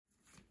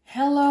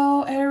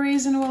Hello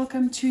Aries, and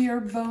welcome to your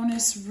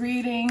bonus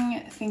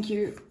reading. Thank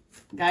you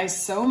guys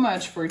so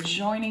much for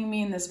joining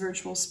me in this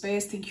virtual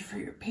space. Thank you for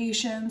your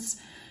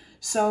patience.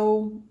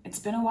 So it's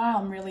been a while.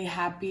 I'm really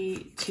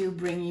happy to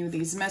bring you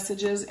these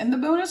messages. In the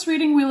bonus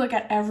reading, we look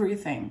at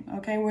everything,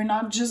 okay? We're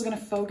not just going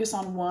to focus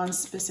on one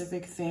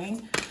specific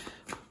thing.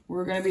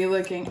 We're going to be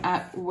looking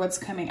at what's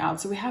coming out.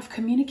 So we have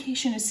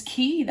communication is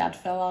key.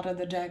 That fell out of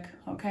the deck,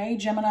 okay?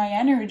 Gemini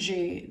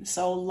energy,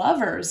 so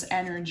lovers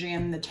energy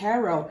in the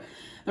tarot.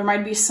 There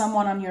might be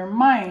someone on your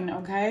mind,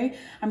 okay?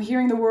 I'm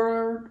hearing the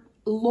word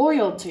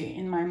loyalty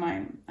in my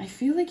mind. I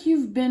feel like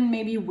you've been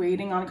maybe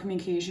waiting on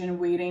communication,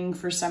 waiting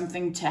for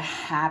something to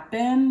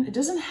happen. It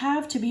doesn't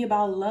have to be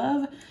about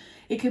love.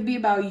 It could be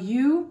about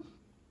you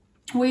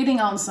waiting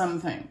on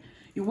something.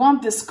 You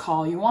want this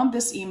call, you want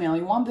this email,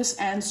 you want this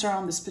answer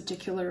on this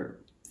particular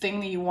thing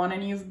that you want,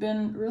 and you've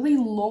been really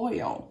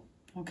loyal,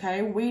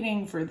 okay?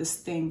 Waiting for this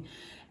thing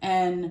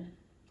and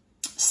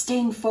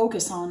staying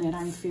focused on it,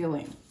 I'm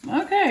feeling.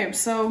 Okay,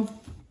 so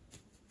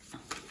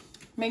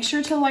make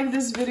sure to like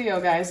this video,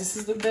 guys. This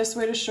is the best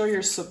way to show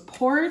your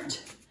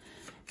support,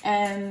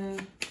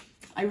 and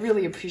I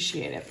really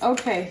appreciate it.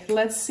 Okay,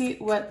 let's see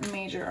what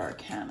major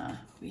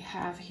arcana we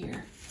have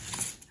here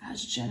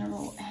as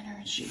general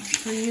energy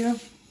for you.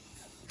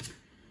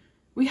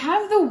 We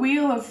have the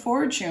Wheel of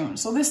Fortune.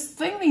 So this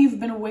thing that you've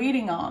been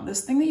waiting on,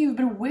 this thing that you've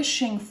been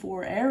wishing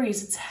for,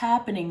 Aries, it's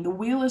happening. The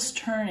wheel is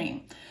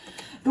turning.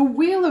 The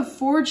Wheel of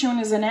Fortune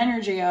is an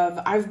energy of,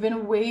 I've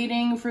been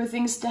waiting for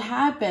things to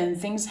happen.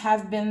 Things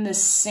have been the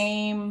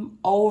same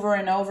over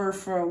and over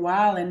for a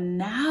while, and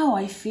now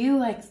I feel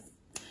like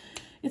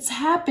it's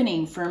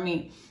happening for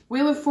me.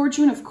 Wheel of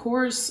Fortune, of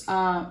course,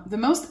 the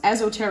most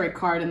esoteric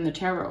card in the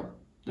tarot.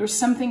 There's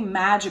something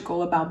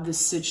magical about this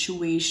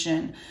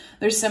situation.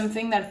 There's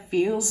something that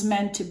feels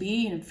meant to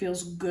be, and it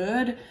feels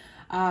good.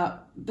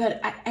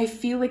 But I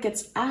feel like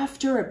it's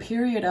after a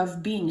period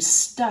of being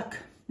stuck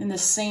in the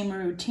same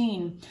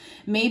routine.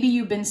 Maybe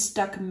you've been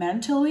stuck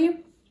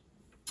mentally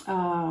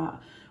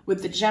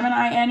with the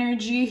Gemini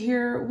energy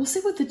here. We'll see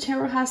what the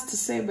tarot has to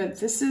say, but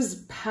this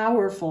is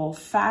powerful,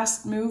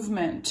 fast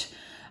movement,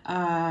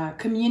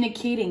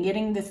 communicating,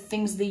 getting the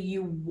things that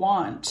you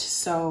want.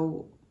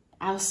 So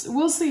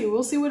we'll see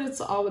what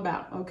it's all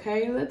about.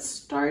 Okay, let's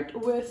start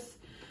with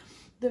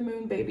the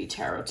Moon Baby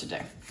Tarot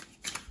today.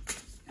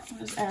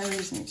 What does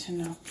Aries need to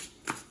know?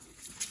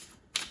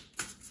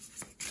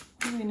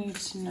 What do we need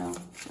to know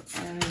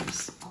for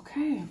Aries?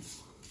 Okay,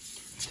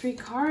 3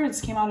 cards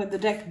came out of the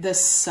deck. The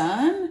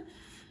Sun.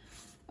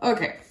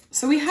 Okay,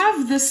 so we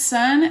have the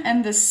Sun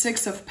and the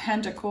 6 of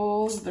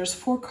Pentacles. There's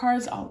 4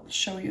 cards. I'll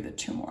show you the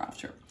 2 more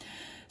after.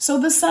 So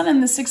the Sun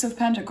and the 6 of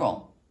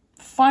Pentacles.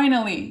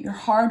 Finally, your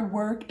hard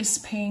work is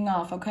paying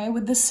off, okay?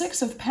 With the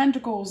 6 of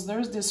Pentacles,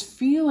 there's this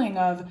feeling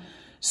of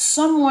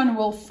someone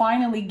will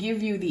finally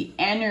give you the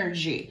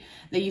energy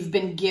that you've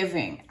been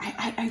giving.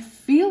 I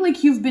feel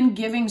like you've been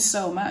giving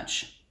so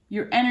much.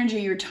 Your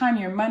energy, your time,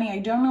 your money, I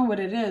don't know what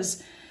it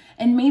is.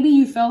 And maybe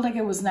you felt like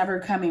it was never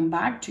coming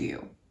back to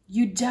you.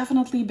 You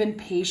definitely been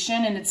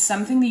patient, and it's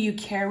something that you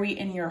carry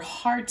in your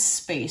heart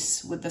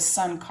space with the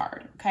Sun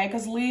card, okay?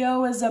 Because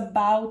Leo is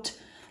about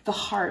the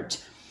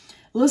heart.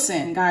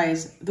 Listen,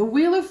 guys, the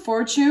Wheel of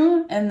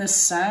Fortune and the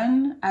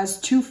Sun as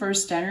 2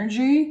 first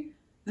energy,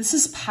 this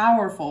is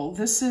powerful.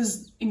 This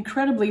is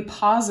incredibly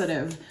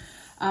positive.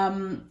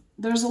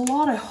 There's a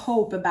lot of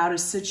hope about a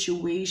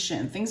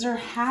situation. Things are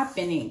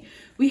happening.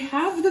 We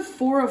have the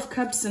 4 of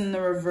Cups in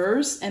the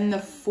reverse and the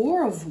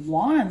 4 of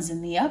Wands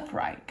in the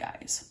upright,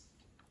 guys.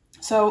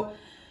 So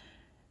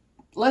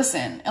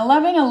listen,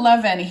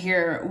 11-11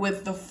 here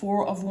with the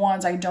 4 of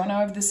Wands. I don't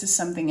know if this is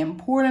something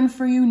important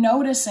for you,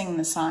 noticing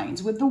the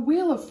signs. With the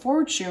Wheel of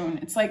Fortune,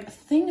 it's like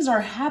things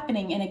are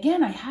happening. And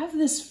again, I have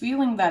this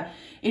feeling that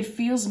it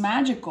feels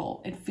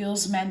magical. It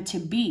feels meant to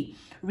be.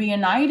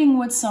 Reuniting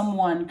with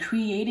someone,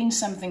 creating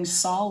something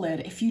solid.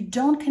 If you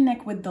don't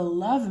connect with the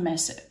love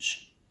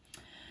message,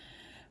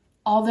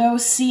 although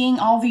seeing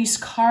all these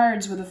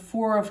cards with the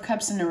 4 of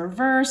Cups in the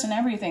reverse and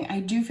everything,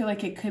 I do feel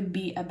like it could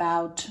be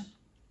about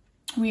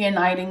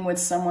reuniting with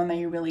someone that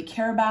you really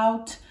care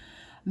about.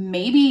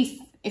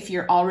 Maybe if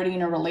you're already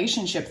in a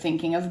relationship,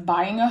 thinking of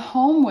buying a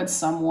home with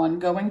someone,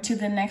 going to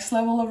the next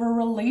level of a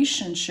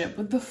relationship.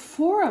 With the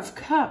 4 of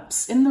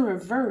Cups in the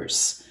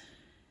reverse,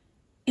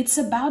 it's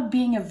about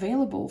being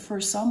available for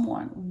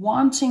someone,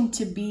 wanting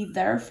to be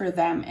there for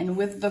them. And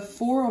with the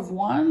 4 of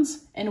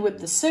Wands and with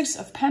the 6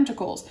 of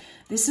Pentacles,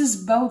 this is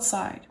both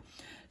sides.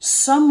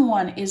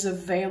 Someone is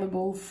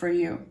available for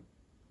you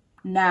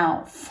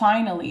now,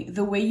 finally,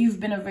 the way you've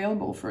been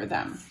available for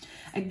them.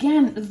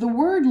 Again, the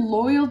word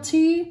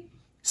loyalty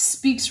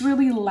speaks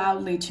really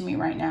loudly to me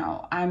right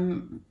now.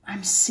 I'm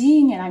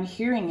seeing it, I'm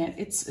hearing it.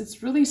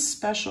 It's really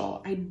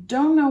special. I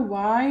don't know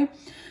why,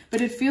 but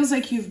it feels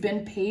like you've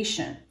been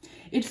patient.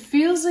 It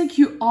feels like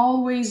you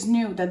always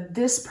knew that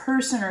this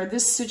person or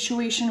this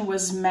situation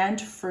was meant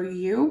for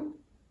you.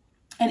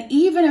 And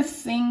even if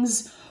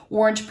things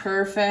weren't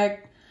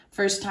perfect,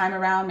 first time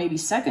around, maybe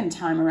second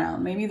time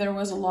around, maybe there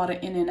was a lot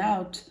of in and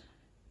out,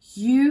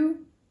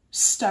 you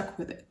stuck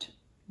with it.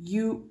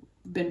 You've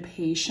been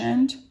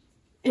patient.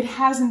 It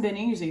hasn't been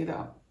easy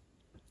though.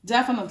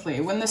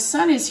 Definitely. When the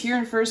sun is here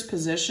in first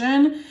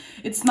position,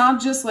 it's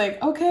not just like,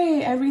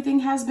 okay, everything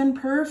has been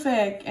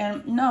perfect.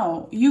 And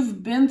no,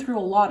 you've been through a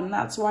lot, and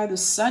that's why the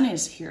sun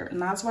is here, and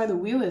that's why the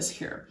wheel is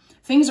here.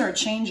 Things are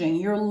changing.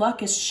 Your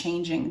luck is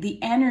changing. The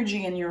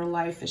energy in your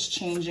life is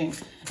changing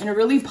in a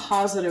really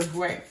positive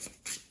way.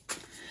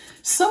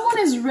 Someone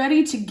is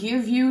ready to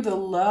give you the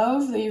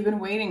love that you've been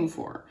waiting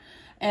for.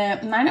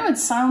 And I know it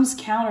sounds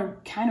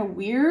kind of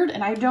weird,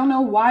 and I don't know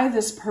why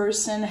this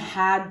person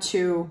had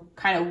to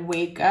kind of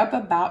wake up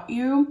about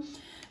you.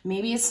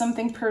 Maybe it's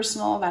something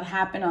personal that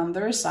happened on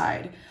their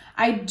side.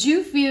 I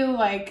do feel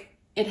like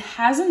it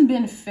hasn't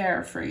been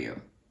fair for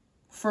you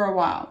for a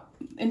while.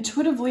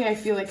 Intuitively, I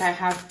feel like I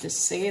have to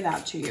say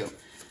that to you.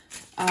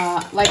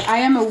 Like I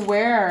am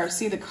aware,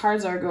 see the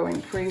cards are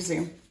going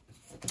crazy.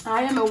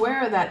 I am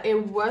aware that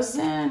it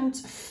wasn't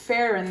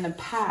fair in the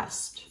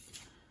past.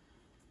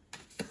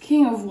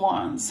 King of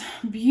Wands,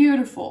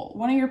 beautiful.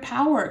 One of your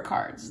power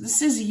cards.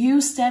 This is you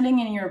standing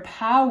in your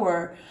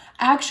power,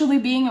 actually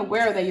being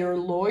aware that your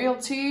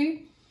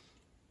loyalty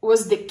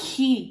was the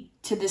key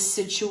to this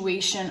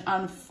situation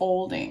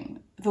unfolding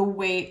the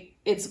way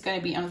it's going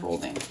to be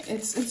unfolding.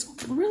 It's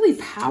really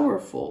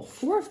powerful.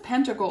 Four of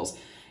Pentacles.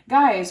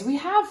 Guys, we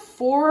have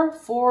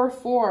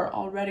 444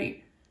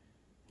 already.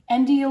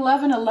 And the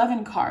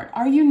 1111 card.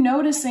 Are you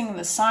noticing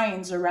the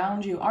signs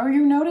around you? Are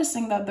you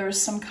noticing that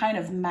there's some kind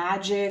of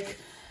magic?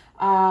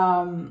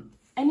 And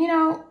you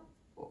know,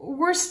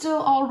 we're still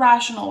all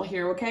rational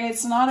here, okay?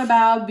 It's not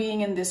about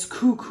being in this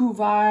cuckoo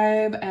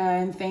vibe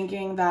and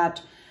thinking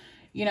that,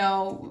 you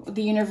know,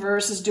 the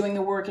universe is doing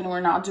the work and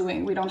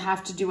we don't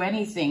have to do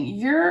anything.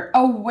 You're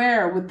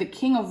aware with the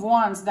King of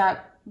Wands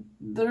that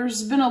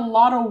there's been a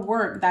lot of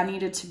work that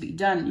needed to be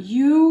done.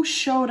 You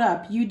showed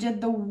up, you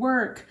did the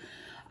work.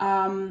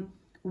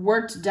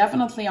 Worked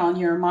definitely on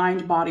your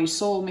mind, body,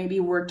 soul, maybe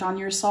worked on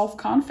your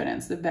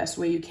self-confidence the best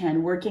way you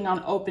can, working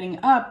on opening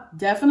up,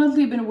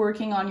 definitely been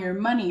working on your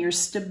money, your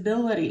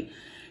stability,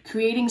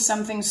 creating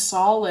something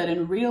solid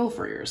and real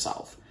for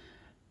yourself.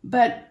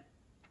 But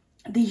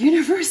the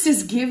universe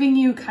is giving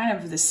you kind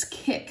of this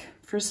kick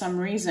for some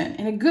reason,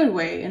 in a good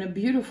way, in a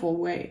beautiful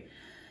way.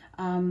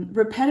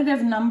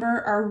 Repetitive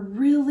number are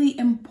really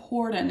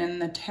important in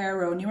the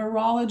tarot.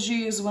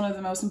 Numerology is one of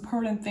the most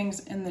important things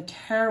in the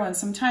tarot, and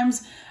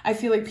sometimes I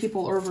feel like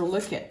people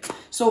overlook it.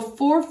 So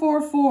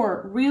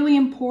 444, really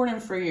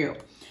important for you.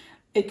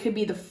 It could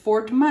be the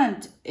 4th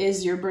month.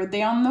 Is your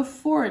birthday on the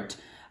 4th?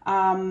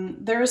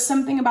 There is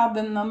something about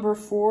the number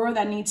 4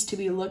 that needs to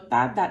be looked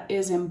at that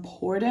is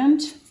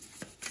important.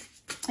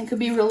 It could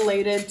be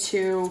related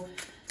to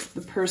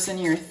the person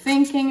you're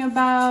thinking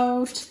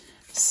about,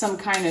 some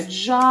kind of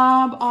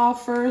job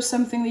offer,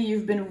 something that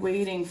you've been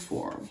waiting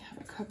for. We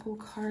have a couple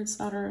cards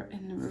that are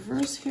in the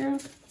reverse here.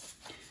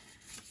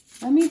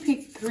 Let me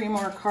pick 3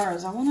 more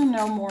cards. I want to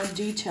know more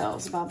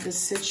details about this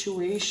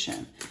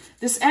situation.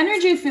 This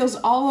energy feels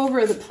all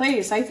over the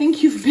place. I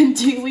think you've been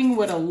dealing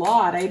with a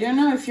lot. I don't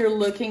know if you're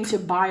looking to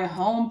buy a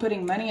home,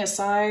 putting money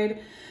aside.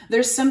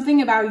 There's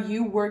something about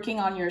you working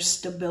on your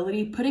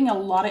stability, putting a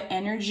lot of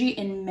energy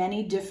in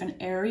many different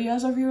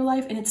areas of your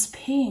life, and it's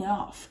paying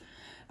off.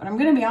 But I'm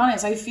going to be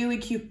honest, I feel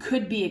like you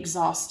could be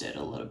exhausted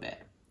a little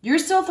bit. You're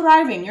still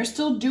thriving. You're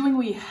still doing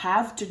what you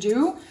have to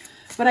do.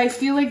 But I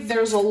feel like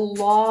there's a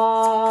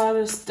lot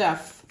of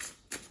stuff.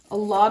 A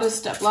lot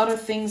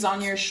of things on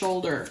your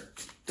shoulder.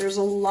 There's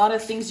a lot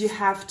of things you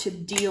have to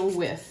deal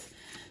with.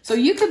 So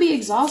you could be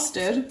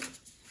exhausted,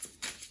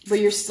 but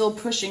you're still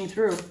pushing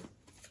through.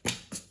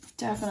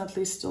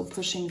 Definitely still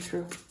pushing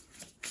through.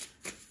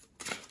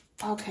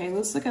 Okay,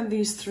 let's look at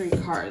these 3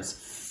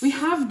 cards. We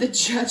have the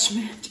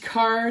Judgment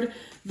card,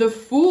 the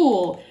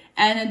Fool,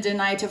 and the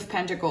Knight of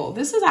Pentacles.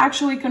 This is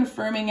actually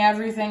confirming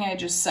everything I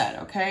just said,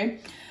 okay?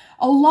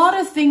 A lot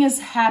of things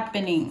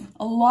happening,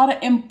 a lot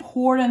of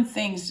important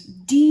things,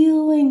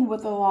 dealing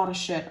with a lot of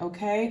shit,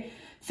 okay?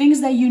 Things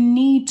that you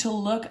need to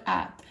look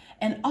at.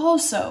 And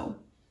also,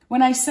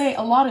 when I say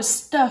a lot of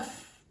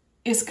stuff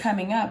is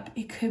coming up,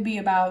 it could be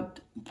about,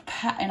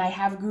 and I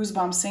have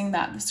goosebumps saying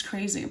that, it's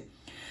crazy.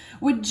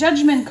 With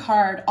Judgment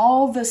card,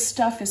 all the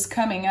stuff is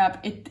coming up.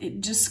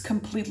 It just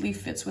completely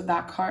fits with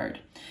that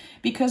card.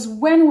 Because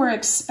when we're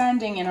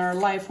expanding in our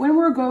life, when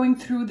we're going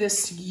through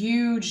this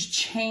huge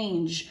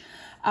change,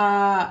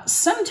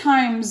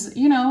 sometimes,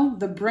 you know,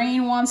 the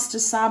brain wants to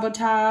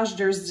sabotage.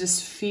 There's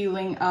this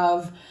feeling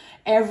of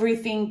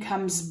everything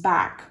comes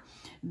back.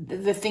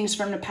 The things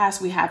from the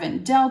past we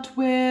haven't dealt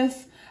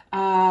with,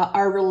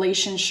 our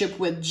relationship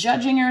with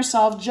judging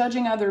ourselves,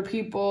 judging other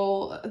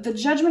people. The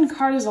Judgment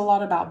card is a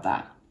lot about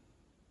that.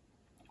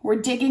 We're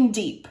digging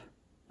deep,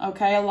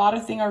 okay? A lot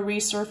of things are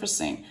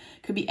resurfacing.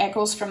 Could be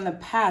echoes from the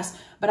past,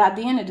 but at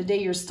the end of the day,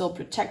 you're still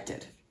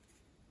protected.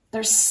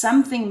 There's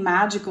something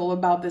magical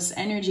about this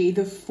energy.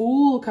 The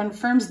Fool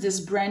confirms this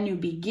brand new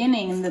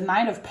beginning, and the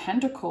Knight of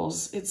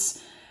Pentacles,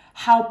 it's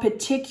how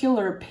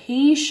particular,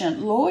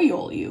 patient,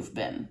 loyal you've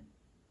been.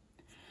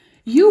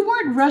 You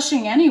weren't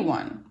rushing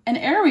anyone. And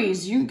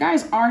Aries, you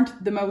guys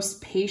aren't the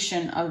most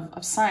patient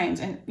of signs,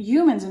 and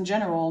humans in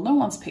general, no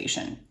one's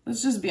patient.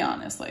 Let's just be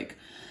honest. Like,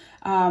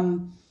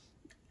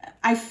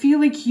 I feel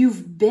like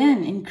you've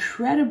been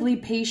incredibly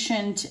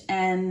patient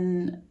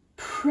and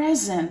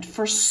present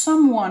for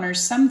someone or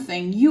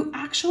something. You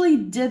actually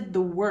did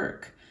the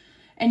work,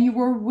 and you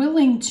were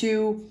willing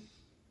to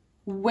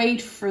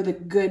wait for the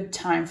good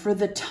time, for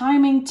the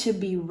timing to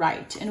be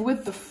right. And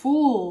with the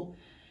Fool,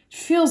 it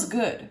feels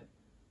good.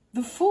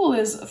 The Fool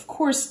is, of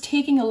course,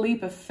 taking a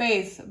leap of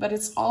faith, but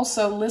it's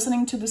also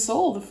listening to the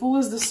soul. The Fool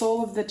is the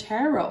soul of the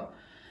tarot.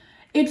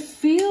 It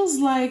feels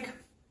like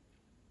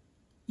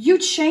you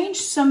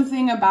changed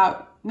something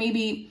about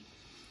maybe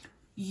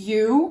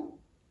you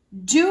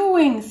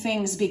doing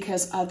things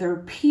because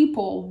other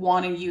people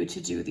wanted you to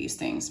do these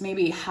things.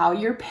 Maybe how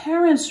your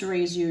parents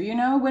raised you. You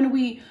know, when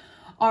we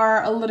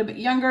are a little bit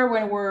younger,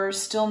 when we're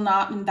still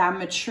not in that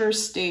mature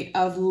state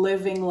of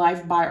living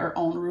life by our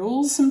own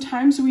rules,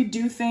 sometimes we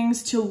do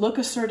things to look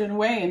a certain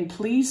way and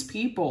please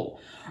people,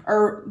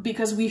 or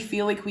because we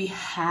feel like we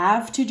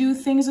have to do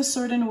things a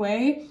certain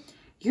way.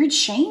 You're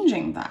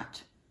changing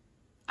that.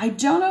 I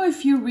don't know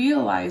if you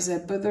realize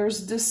it, but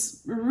there's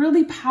this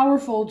really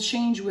powerful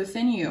change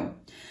within you.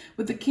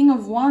 With the King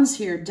of Wands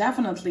here,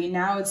 definitely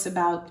now it's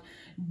about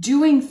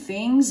doing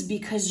things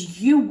because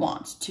you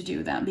want to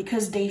do them,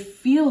 because they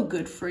feel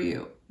good for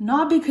you,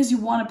 not because you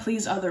want to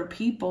please other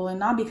people and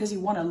not because you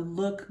want to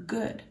look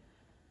good.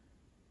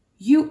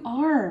 You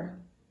are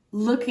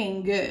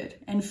looking good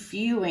and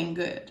feeling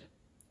good.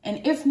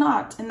 And if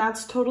not, and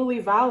that's totally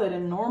valid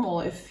and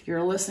normal, if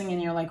you're listening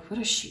and you're like, what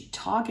is she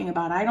talking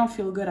about? I don't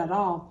feel good at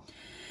all.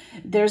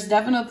 There's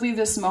definitely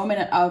this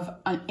moment of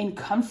in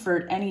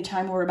comfort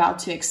anytime we're about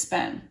to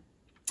expand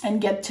and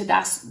get to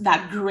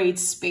that great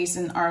space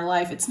in our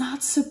life. It's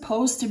not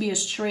supposed to be a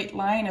straight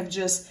line of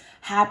just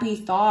happy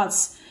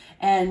thoughts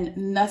and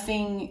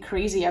nothing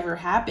crazy ever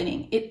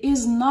happening. It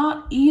is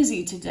not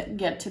easy to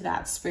get to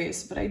that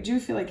space, but I do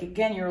feel like,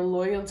 again, your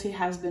loyalty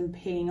has been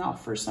paying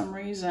off for some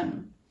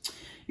reason.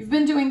 You've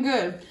been doing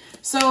good.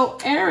 So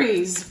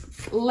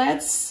Aries,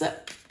 let's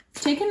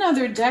take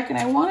another deck, and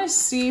I want to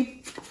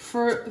see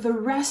for the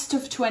rest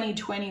of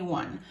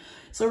 2021.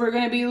 So we're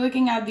going to be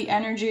looking at the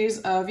energies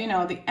of, you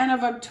know, the end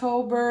of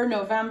October,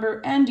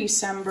 November, and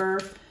December.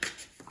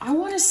 I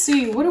want to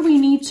see, what do we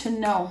need to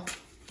know?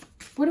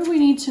 What do we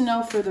need to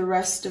know for the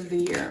rest of the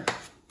year?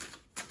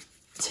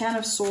 10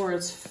 of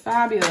Swords,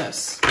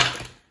 fabulous.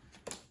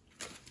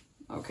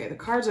 Okay, the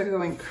cards are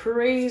going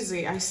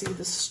crazy. I see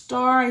the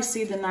Star, I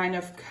see the 9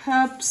 of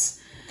Cups,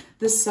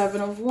 the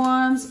 7 of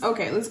Wands.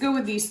 Okay, let's go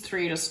with these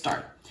three to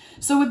start.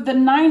 So with the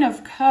 9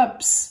 of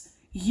Cups,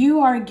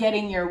 you are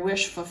getting your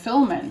wish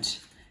fulfillment,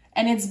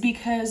 and it's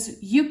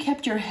because you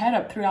kept your head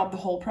up throughout the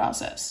whole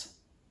process.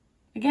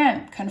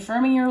 Again,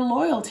 confirming your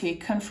loyalty,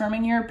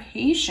 confirming your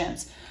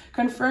patience,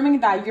 confirming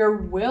that your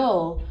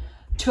will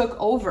took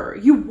over.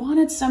 You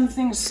wanted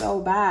something so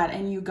bad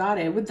and you got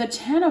it. With the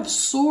 10 of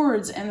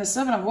Swords and the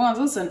 7 of Wands,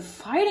 listen,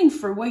 fighting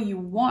for what you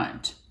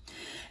want.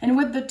 And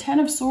with the 10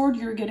 of Swords,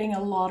 you're getting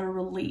a lot of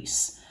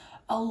release.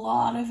 A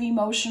lot of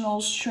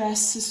emotional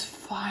stress is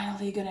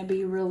finally going to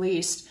be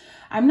released.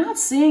 I'm not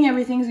saying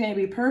everything's going to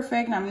be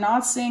perfect. And I'm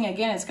not saying,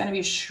 again, it's going to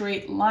be a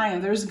straight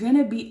line. There's going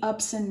to be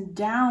ups and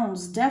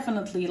downs,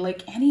 definitely.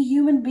 Like any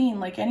human being,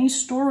 like any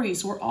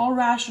stories. We're all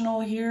rational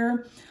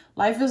here.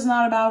 Life is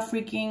not about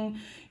freaking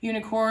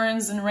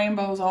unicorns and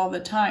rainbows all the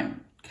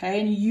time.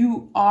 Okay? And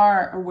you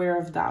are aware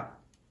of that.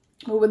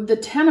 But with the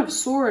 10 of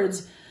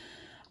Swords,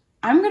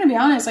 I'm going to be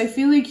honest. I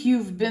feel like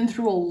you've been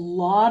through a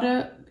lot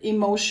of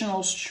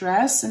emotional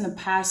stress in the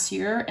past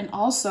year, and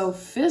also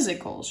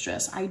physical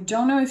stress. I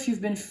don't know if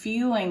you've been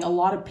feeling a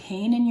lot of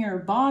pain in your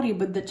body,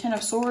 but the 10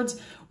 of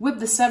Swords with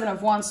the 7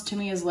 of Wands to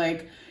me is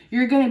like,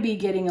 you're going to be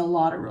getting a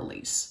lot of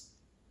release.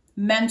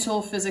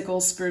 Mental,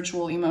 physical,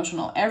 spiritual,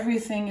 emotional,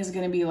 everything is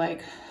going to be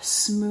like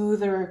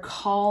smoother,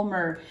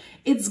 calmer.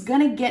 It's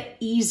going to get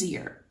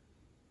easier.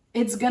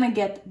 It's going to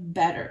get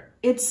better.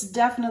 It's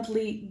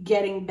definitely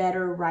getting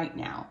better right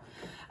now.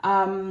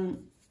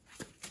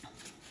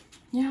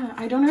 Yeah,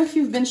 I don't know if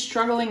you've been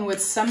struggling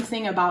with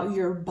something about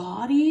your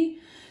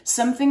body,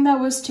 something that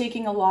was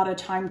taking a lot of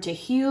time to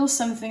heal,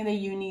 something that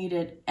you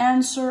needed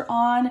answer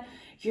on.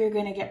 You're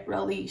going to get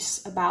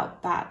release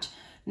about that.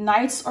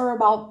 Knights are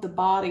about the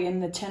body,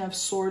 and the 10 of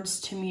Swords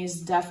to me is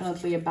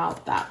definitely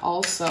about that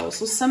also.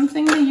 So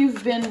something that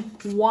you've been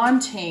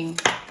wanting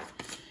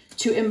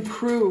to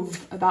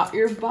improve about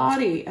your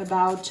body,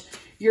 about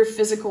your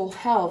physical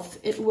health,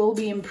 it will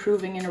be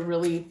improving in a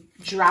really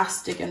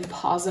drastic and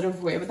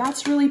positive way, but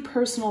that's really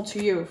personal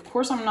to you. Of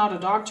course, I'm not a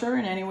doctor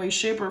in any way,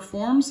 shape, or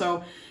form,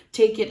 so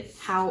take it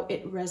how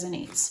it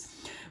resonates.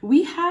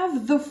 We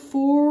have the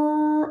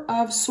 4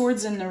 of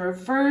Swords in the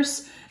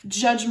reverse,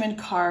 Judgment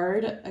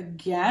card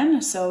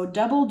again, so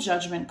double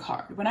Judgment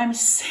card. When I'm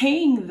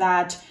saying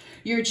that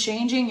you're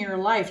changing your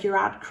life, you're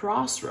at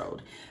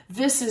crossroad,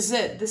 this is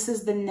it. This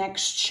is the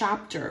next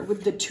chapter.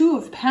 With the 2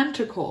 of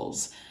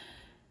Pentacles,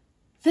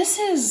 this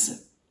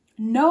is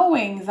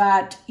knowing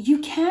that you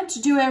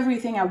can't do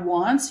everything at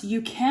once.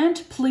 You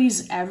can't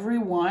please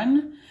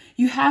everyone.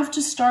 You have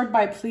to start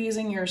by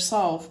pleasing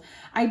yourself.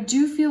 I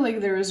do feel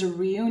like there is a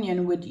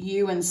reunion with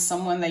you and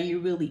someone that you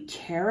really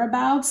care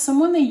about,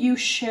 someone that you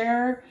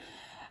share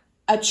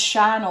a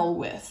channel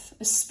with,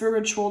 a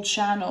spiritual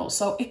channel.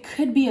 So it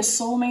could be a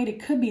soulmate,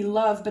 it could be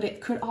love, but it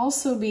could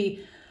also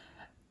be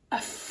a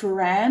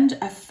friend,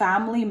 a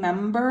family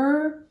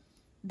member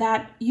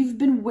that you've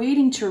been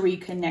waiting to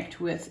reconnect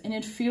with, and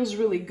it feels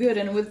really good.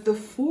 And with the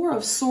Four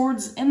of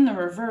Swords in the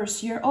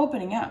reverse, you're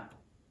opening up.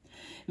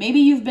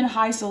 Maybe you've been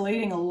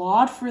isolating a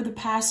lot for the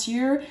past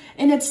year,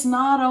 and it's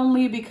not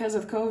only because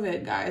of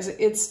COVID, guys.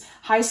 It's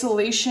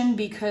isolation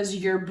because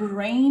your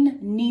brain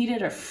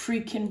needed a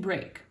freaking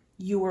break.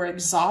 You were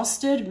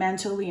exhausted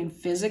mentally and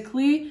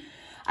physically.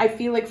 I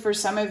feel like for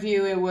some of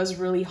you, it was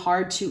really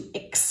hard to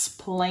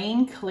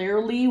explain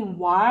clearly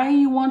why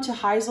you want to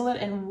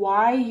isolate and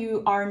why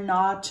you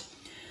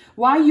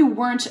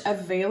weren't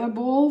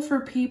available for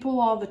people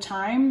all the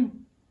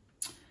time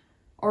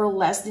or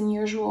less than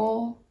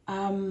usual.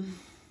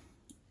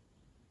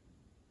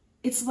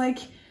 It's like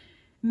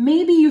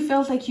maybe you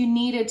felt like you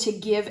needed to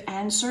give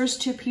answers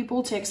to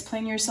people to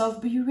explain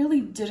yourself, but you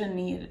really didn't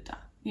need it.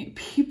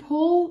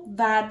 People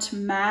that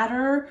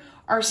matter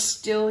are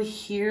still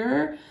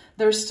here.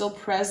 They're still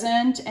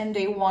present, and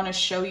they want to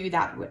show you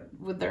that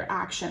with their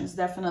actions,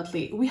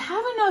 definitely. We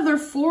have another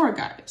 4,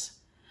 guys.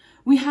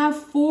 We have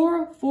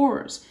 4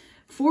 fours.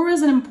 4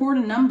 is an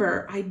important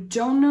number. I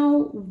don't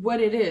know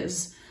what it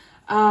is.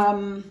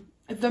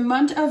 The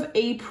month of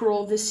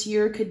April this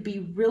year could be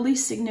really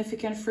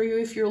significant for you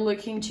if you're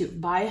looking to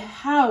buy a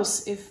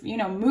house, if, you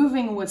know,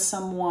 moving with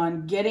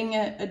someone, getting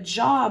a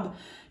job,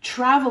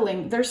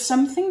 traveling. There's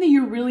something that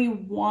you really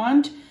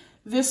want,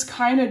 this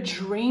kind of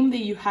dream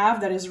that you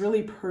have that is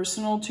really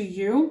personal to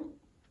you.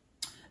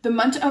 The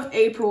month of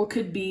April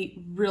could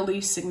be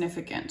really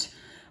significant.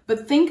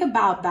 But think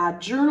about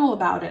that, journal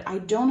about it. I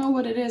don't know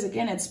what it is.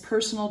 Again, it's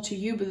personal to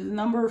you, but the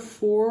number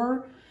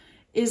 4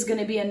 is going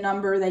to be a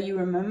number that you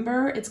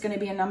remember. It's going to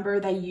be a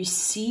number that you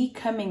see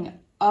coming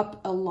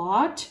up a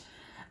lot.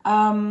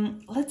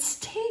 Let's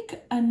take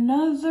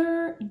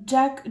another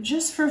deck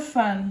just for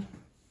fun.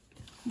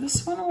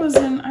 This one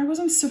I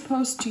wasn't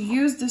supposed to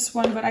use this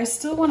one, but I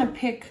still want to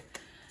pick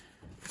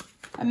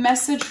a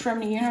message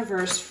from the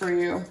universe for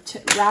you to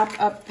wrap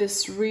up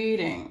this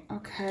reading,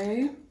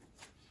 okay?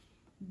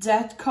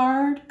 Death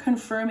card,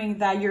 confirming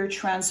that you're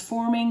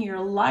transforming, your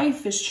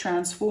life is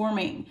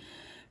transforming.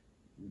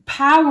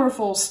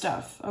 Powerful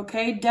stuff,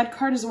 okay? Death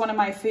card is one of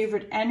my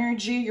favorite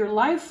energy. Your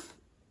life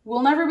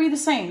will never be the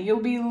same.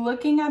 You'll be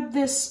looking at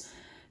this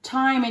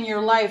time in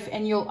your life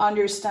and you'll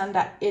understand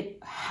that it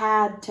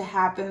had to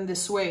happen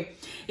this way.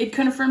 It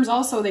confirms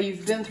also that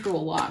you've been through a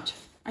lot.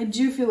 I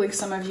do feel like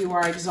some of you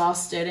are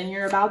exhausted and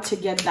you're about to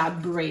get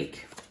that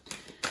break.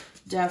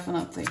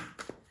 Definitely.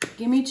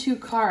 Give me 2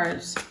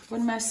 cards.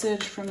 What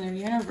message from the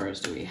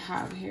universe do we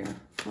have here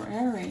for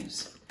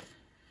Aries?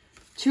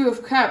 2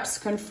 of Cups,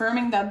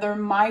 confirming that there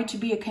might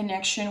be a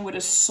connection with a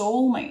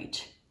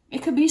soulmate.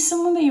 It could be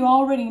someone that you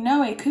already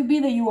know. It could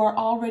be that you are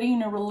already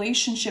in a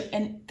relationship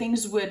and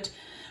things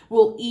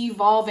will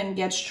evolve and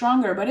get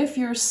stronger. But if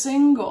you're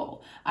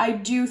single, I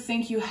do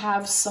think you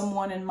have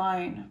someone in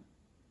mind.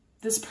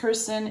 This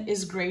person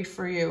is great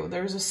for you.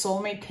 There's a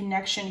soulmate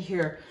connection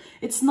here.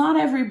 It's not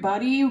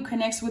everybody who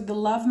connects with the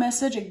love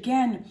message.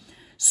 Again,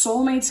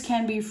 soulmates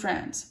can be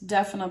friends,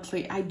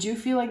 definitely. I do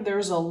feel like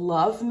there's a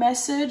love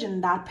message in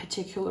that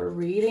particular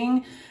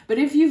reading. But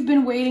if you've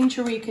been waiting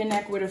to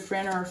reconnect with a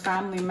friend or a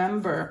family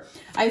member,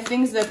 I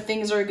think that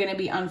things are going to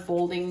be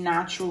unfolding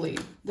naturally.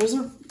 There's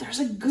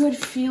a good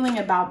feeling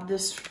about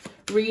this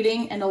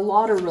reading and a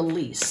lot of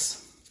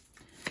release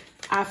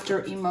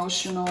after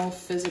emotional,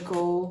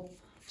 physical,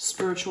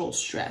 spiritual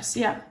stress.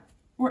 Yeah.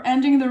 We're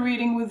ending the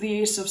reading with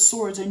the Ace of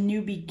Swords, a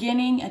new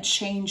beginning, a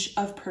change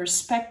of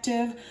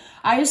perspective.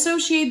 I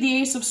associate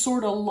the Ace of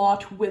Swords a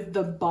lot with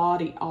the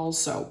body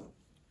also.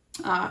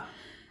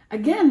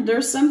 Again,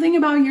 there's something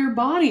about your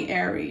body,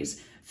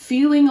 Aries.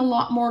 Feeling a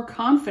lot more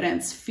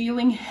confidence,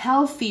 feeling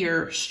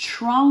healthier,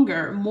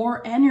 stronger,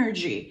 more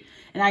energy.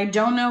 And I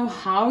don't know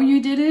how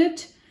you did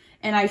it.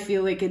 And I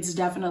feel like it's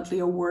definitely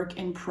a work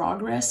in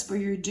progress, but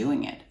you're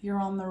doing it. You're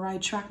on the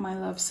right track, my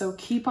love. So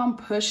keep on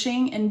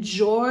pushing.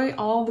 Enjoy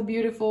all the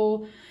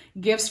beautiful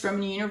gifts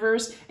from the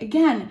universe.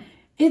 Again,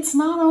 it's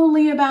not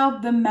only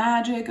about the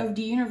magic of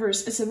the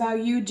universe. It's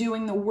about you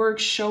doing the work,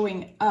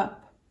 showing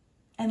up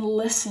and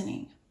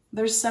listening.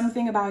 There's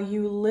something about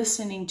you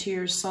listening to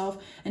yourself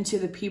and to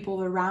the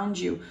people around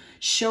you.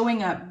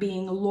 Showing up,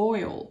 being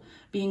loyal,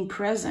 being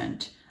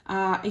present.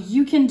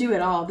 You can do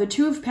it all. The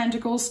 2 of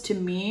Pentacles, to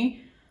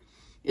me,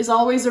 is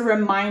always a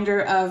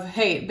reminder of,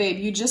 hey, babe,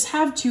 you just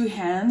have 2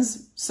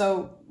 hands,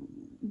 so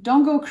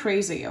don't go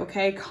crazy,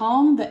 okay?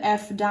 Calm the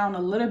F down a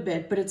little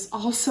bit, but it's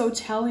also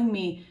telling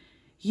me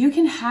you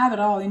can have it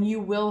all and you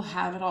will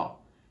have it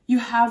all. You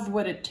have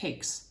what it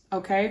takes.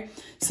 okay?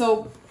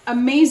 So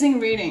amazing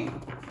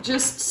reading.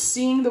 Just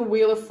seeing the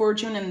Wheel of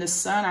Fortune and the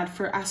Sun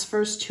as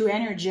first two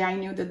energy, I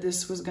knew that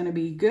this was going to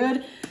be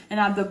good. And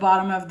at the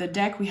bottom of the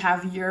deck, we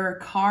have your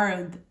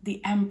card,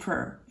 the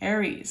Emperor,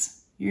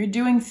 Aries. You're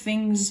doing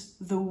things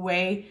the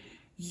way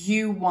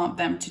you want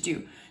them to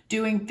do.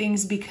 Doing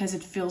things because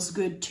it feels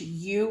good to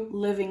you,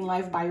 living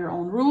life by your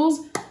own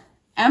rules.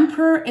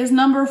 Emperor is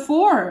number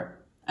 4.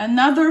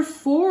 Another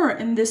 4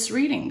 in this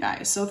reading,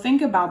 guys. So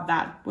think about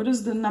that. What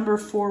does the number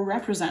 4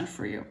 represent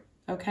for you?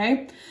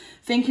 Okay.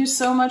 Thank you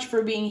so much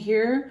for being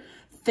here.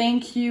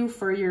 Thank you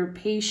for your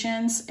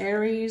patience,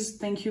 Aries.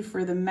 Thank you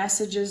for the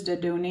messages, the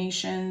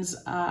donations.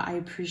 I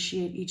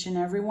appreciate each and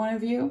every one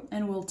of you,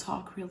 and we'll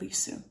talk really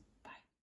soon.